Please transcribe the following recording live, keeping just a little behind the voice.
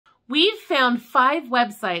We've found 5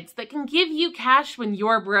 websites that can give you cash when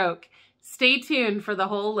you're broke. Stay tuned for the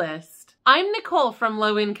whole list. I'm Nicole from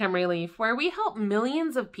Low Income Relief, where we help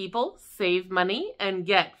millions of people save money and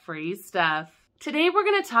get free stuff. Today we're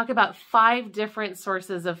going to talk about 5 different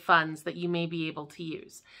sources of funds that you may be able to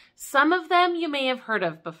use. Some of them you may have heard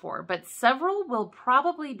of before, but several will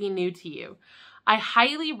probably be new to you. I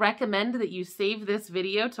highly recommend that you save this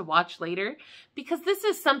video to watch later because this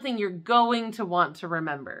is something you're going to want to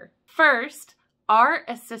remember. First, our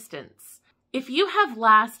assistance. If you have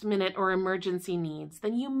last-minute or emergency needs,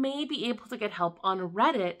 then you may be able to get help on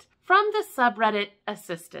Reddit from the subreddit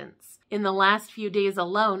Assistance. In the last few days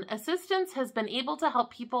alone, Assistance has been able to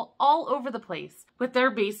help people all over the place with their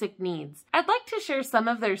basic needs. I'd like to share some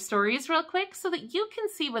of their stories real quick so that you can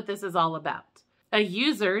see what this is all about. A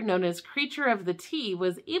user known as Creature of the Tea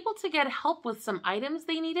was able to get help with some items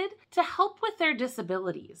they needed to help with their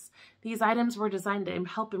disabilities. These items were designed to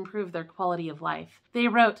help improve their quality of life. They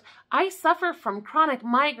wrote, "I suffer from chronic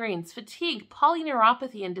migraines, fatigue,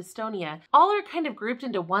 polyneuropathy, and dystonia. All are kind of grouped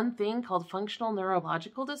into one thing called functional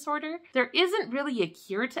neurological disorder. There isn't really a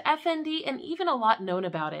cure to FND and even a lot known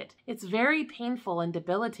about it. It's very painful and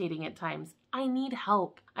debilitating at times. I need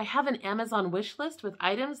help. I have an Amazon wish list with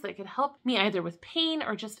items that could help me either with pain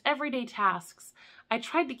or just everyday tasks. I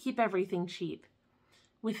tried to keep everything cheap."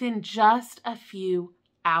 Within just a few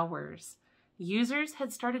hours, users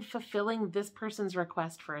had started fulfilling this person's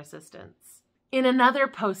request for assistance. In another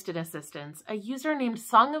posted assistance, a user named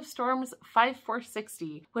Song of Storms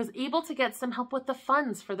 5460 was able to get some help with the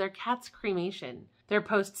funds for their cat's cremation. Their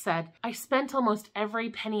post said, "I spent almost every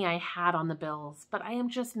penny I had on the bills, but I am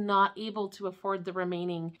just not able to afford the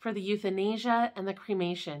remaining for the euthanasia and the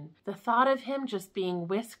cremation. The thought of him just being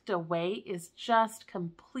whisked away is just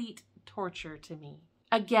complete torture to me."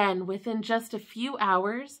 Again, within just a few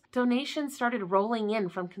hours, donations started rolling in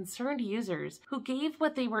from concerned users who gave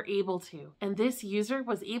what they were able to, and this user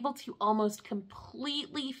was able to almost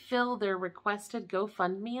completely fill their requested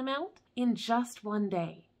GoFundMe amount in just one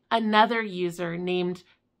day. Another user named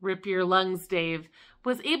Rip Your Lungs Dave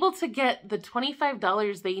was able to get the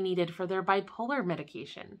 $25 they needed for their bipolar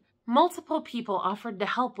medication. Multiple people offered to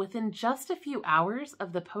help within just a few hours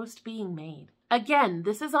of the post being made. Again,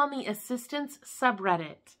 this is on the Assistance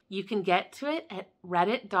subreddit. You can get to it at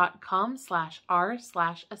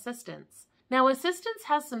reddit.com/r/assistance. Now, Assistance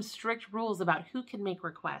has some strict rules about who can make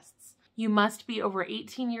requests. You must be over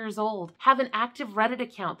 18 years old, have an active Reddit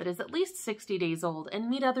account that is at least 60 days old, and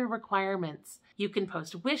meet other requirements. You can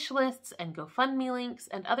post wish lists and GoFundMe links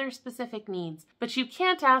and other specific needs, but you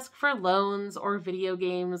can't ask for loans or video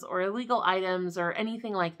games or illegal items or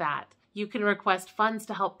anything like that. You can request funds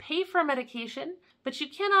to help pay for medication, but you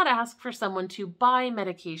cannot ask for someone to buy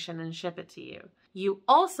medication and ship it to you. You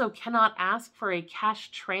also cannot ask for a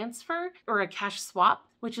cash transfer or a cash swap,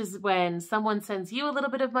 which is when someone sends you a little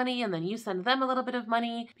bit of money and then you send them a little bit of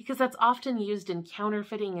money, because that's often used in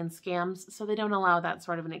counterfeiting and scams, so they don't allow that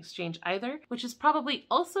sort of an exchange either, which is probably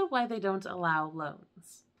also why they don't allow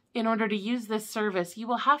loans. In order to use this service, you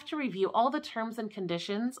will have to review all the terms and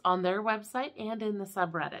conditions on their website and in the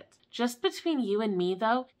subreddit. Just between you and me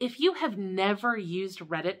though, if you have never used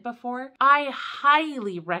Reddit before, I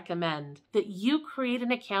highly recommend that you create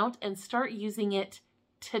an account and start using it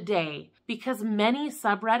today, because many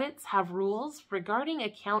subreddits have rules regarding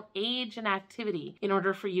account age and activity in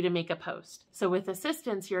order for you to make a post. So with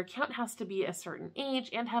Assistance, your account has to be a certain age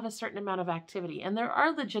and have a certain amount of activity, and there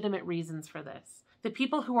are legitimate reasons for this. The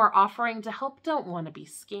people who are offering to help don't want to be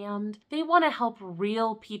scammed. They want to help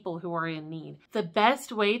real people who are in need. The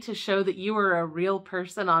best way to show that you are a real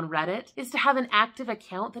person on Reddit is to have an active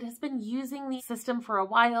account that has been using the system for a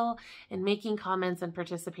while and making comments and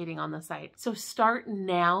participating on the site. So start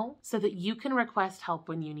now so that you can request help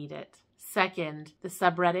when you need it. Second, the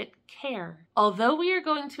subreddit Care. Although we are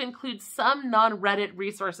going to include some non-Reddit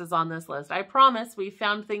resources on this list, I promise we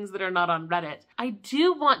found things that are not on Reddit, I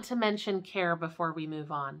do want to mention Care before we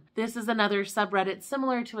move on. This is another subreddit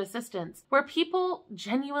similar to Assistance, where people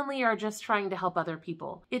genuinely are just trying to help other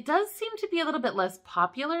people. It does seem to be a little bit less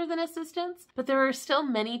popular than Assistance, but there are still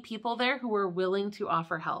many people there who are willing to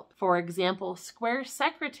offer help. For example, Square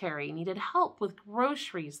Secretary needed help with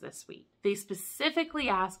groceries this week. They specifically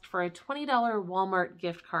asked for a $20 Walmart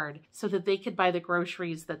gift card so that they could buy the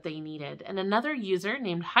groceries that they needed. And another user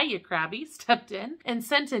named Hiya Krabby stepped in and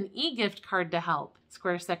sent an e-gift card to help.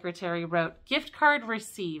 Square Secretary wrote, "Gift card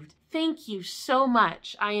received. Thank you so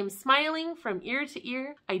much. I am smiling from ear to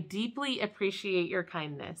ear. I deeply appreciate your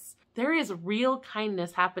kindness." There is real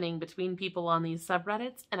kindness happening between people on these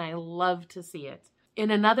subreddits, and I love to see it. In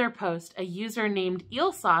another post, a user named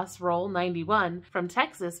EelsauceRoll91 from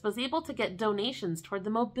Texas was able to get donations toward the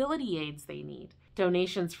mobility aids they need.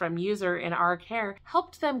 Donations from user in our care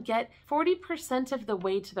helped them get 40% of the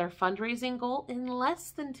way to their fundraising goal in less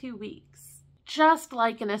than 2 weeks. Just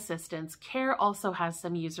like an assistance, care also has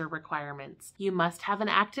some user requirements. You must have an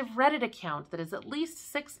active Reddit account that is at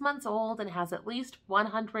least 6 months old and has at least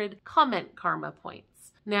 100 comment karma points.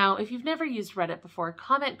 Now, if you've never used Reddit before,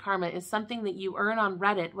 comment karma is something that you earn on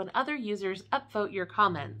Reddit when other users upvote your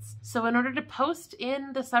comments. So in order to post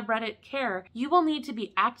in the subreddit Care, you will need to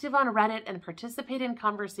be active on Reddit and participate in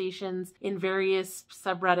conversations in various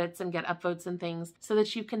subreddits and get upvotes and things so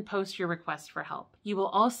that you can post your request for help. You will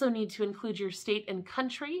also need to include your state and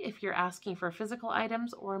country if you're asking for physical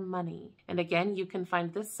items or money. And again, you can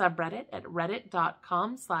find this subreddit at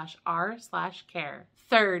reddit.com/r/care.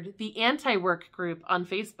 Third, the anti-work group on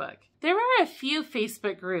Facebook. There are a few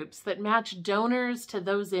Facebook groups that match donors to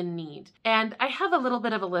those in need, and I have a little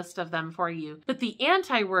bit of a list of them for you. But the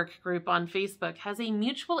anti-work group on Facebook has a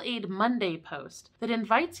Mutual Aid Monday post that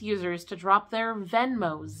invites users to drop their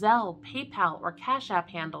Venmo, Zelle, PayPal, or Cash App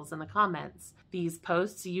handles in the comments. These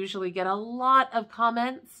posts usually get a lot of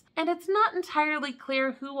comments, and it's not entirely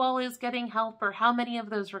clear who all is getting help or how many of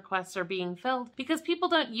those requests are being filled because people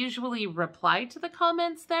don't usually reply to the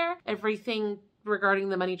comments there. Everything regarding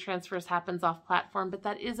the money transfers happens off platform, but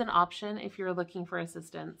that is an option if you're looking for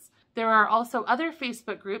assistance. There are also other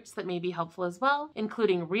Facebook groups that may be helpful as well,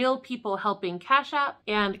 including Real People Helping Cash App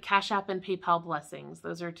and Cash App and PayPal Blessings.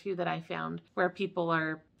 Those are two that I found where people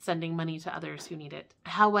are sending money to others who need it.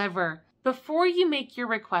 However, before you make your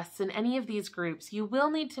requests in any of these groups, you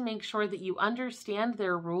will need to make sure that you understand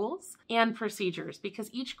their rules and procedures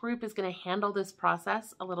because each group is going to handle this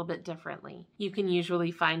process a little bit differently. You can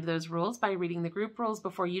usually find those rules by reading the group rules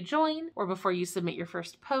before you join or before you submit your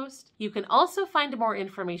first post. You can also find more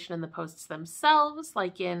information in the posts themselves,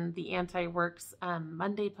 like in the Anti-Works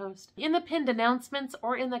Monday post, in the pinned announcements,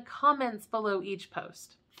 or in the comments below each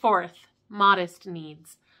post. Fourth,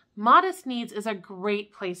 ModestNeeds. ModestNeeds is a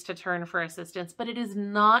great place to turn for assistance, but it is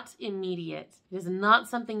not immediate. It is not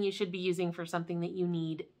something you should be using for something that you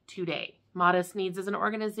need today. ModestNeeds is an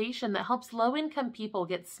organization that helps low-income people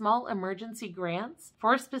get small emergency grants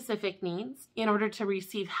for specific needs. In order to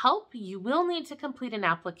receive help, you will need to complete an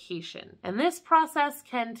application, and this process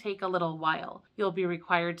can take a little while. You'll be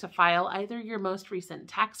required to file either your most recent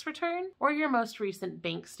tax return or your most recent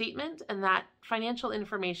bank statement, and that financial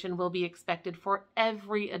information will be expected for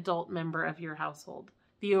every adult member of your household.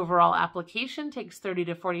 The overall application takes 30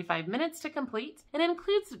 to 45 minutes to complete and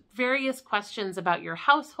includes various questions about your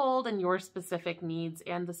household and your specific needs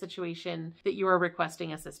and the situation that you are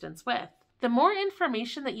requesting assistance with. The more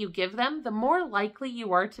information that you give them, the more likely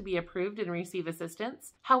you are to be approved and receive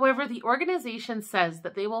assistance. However, the organization says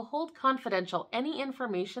that they will hold confidential any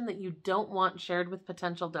information that you don't want shared with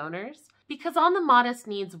potential donors, because on the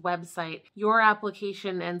ModestNeeds website, your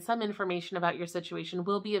application and some information about your situation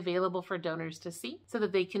will be available for donors to see so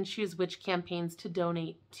that they can choose which campaigns to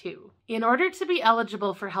donate to. In order to be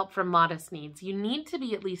eligible for help from ModestNeeds, you need to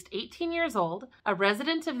be at least 18 years old, a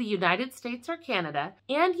resident of the United States or Canada,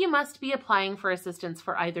 and you must be applying for assistance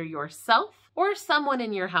for either yourself or someone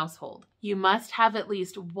in your household. You must have at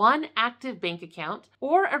least one active bank account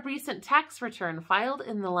or a recent tax return filed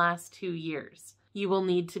in the last 2 years. You will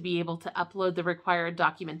need to be able to upload the required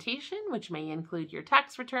documentation, which may include your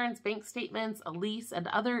tax returns, bank statements, a lease, and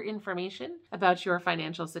other information about your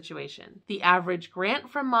financial situation. The average grant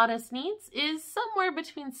from ModestNeeds is somewhere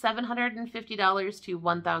between $750 to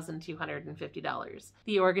 $1,250.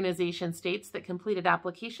 The organization states that completed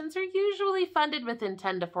applications are usually funded within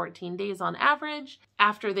 10 to 14 days on average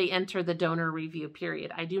after they enter the donor review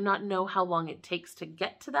period. I do not know how long it takes to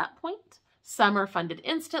get to that point. Some are funded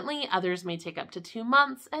instantly, others may take up to 2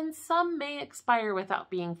 months, and some may expire without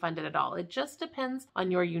being funded at all. It just depends on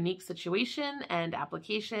your unique situation and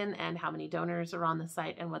application and how many donors are on the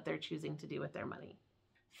site and what they're choosing to do with their money.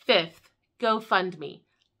 Fifth, GoFundMe.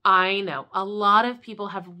 I know a lot of people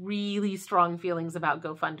have really strong feelings about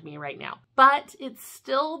GoFundMe right now, but it's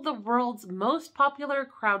still the world's most popular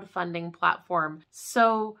crowdfunding platform,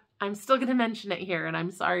 so I'm still going to mention it here, and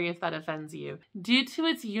I'm sorry if that offends you. Due to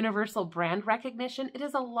its universal brand recognition, it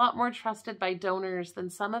is a lot more trusted by donors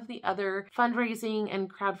than some of the other fundraising and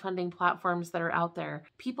crowdfunding platforms that are out there.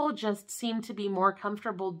 People just seem to be more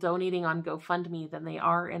comfortable donating on GoFundMe than they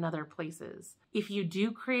are in other places. If you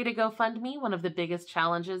do create a GoFundMe, one of the biggest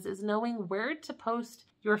challenges is knowing where to post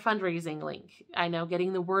your fundraising link. I know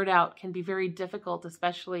getting the word out can be very difficult,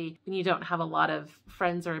 especially when you don't have a lot of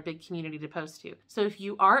friends or a big community to post to. So if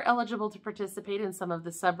you are eligible to participate in some of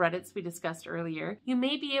the subreddits we discussed earlier, you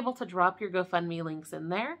may be able to drop your GoFundMe links in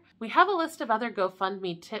there. We have a list of other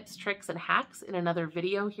GoFundMe tips, tricks, and hacks in another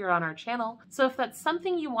video here on our channel. So if that's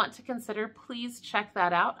something you want to consider, please check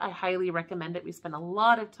that out. I highly recommend it. We spend a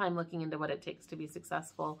lot of time looking into what it takes to be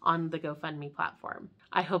successful on the GoFundMe platform.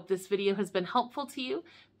 I hope this video has been helpful to you.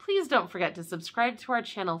 Please don't forget to subscribe to our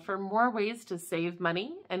channel for more ways to save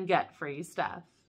money and get free stuff.